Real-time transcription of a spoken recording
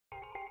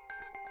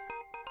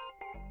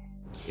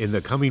In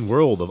the coming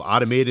world of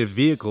automated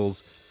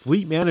vehicles,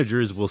 fleet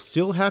managers will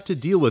still have to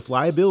deal with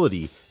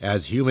liability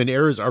as human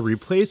errors are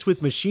replaced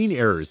with machine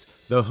errors.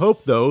 The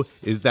hope, though,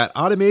 is that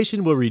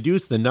automation will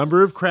reduce the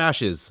number of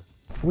crashes.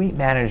 Fleet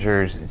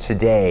managers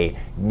today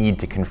need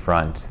to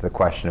confront the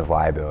question of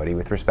liability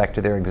with respect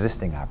to their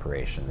existing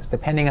operations.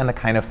 Depending on the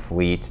kind of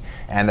fleet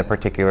and the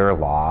particular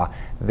law,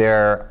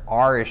 there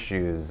are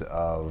issues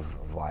of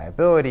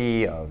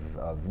liability,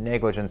 of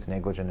negligence,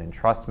 negligent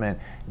entrustment,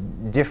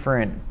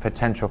 different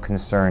potential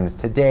concerns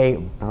today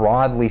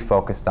broadly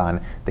focused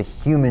on the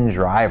human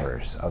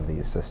drivers of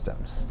these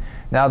systems.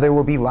 Now, there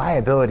will be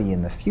liability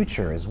in the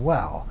future as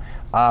well.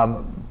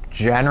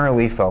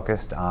 Generally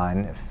focused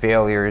on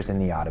failures in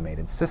the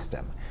automated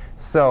system.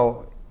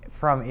 So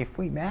from a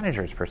fleet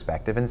manager's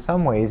perspective, in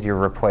some ways you're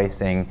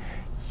replacing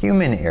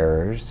human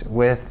errors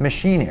with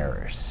machine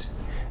errors.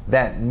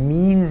 That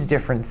means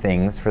different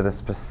things for the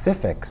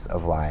specifics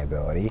of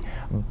liability,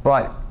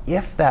 but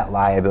if that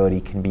liability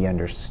can be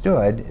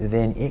understood,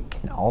 then it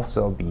can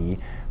also be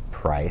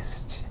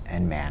priced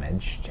and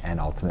managed and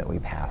ultimately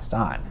passed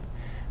on.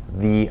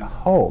 The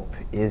hope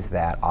is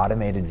that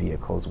automated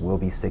vehicles will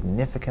be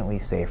significantly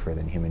safer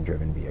than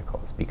human-driven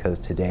vehicles, because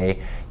today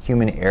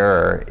human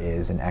error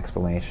is an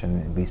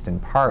explanation, at least in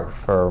part,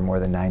 for more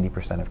than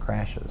 90% of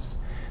crashes.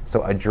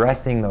 So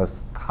addressing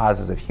those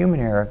causes of human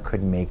error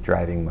could make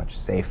driving much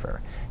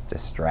safer.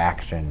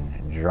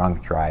 Distraction,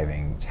 drunk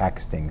driving,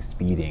 texting,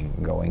 speeding,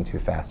 going too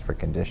fast for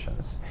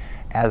conditions.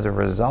 As a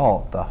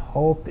result, the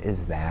hope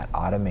is that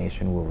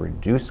automation will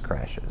reduce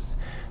crashes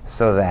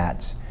so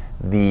that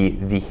the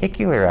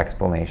vehicular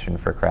explanation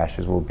for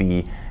crashes will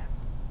be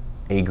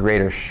a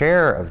greater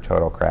share of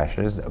total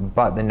crashes,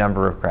 but the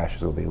number of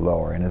crashes will be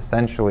lower, and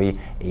essentially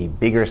a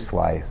bigger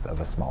slice of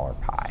a smaller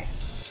pie.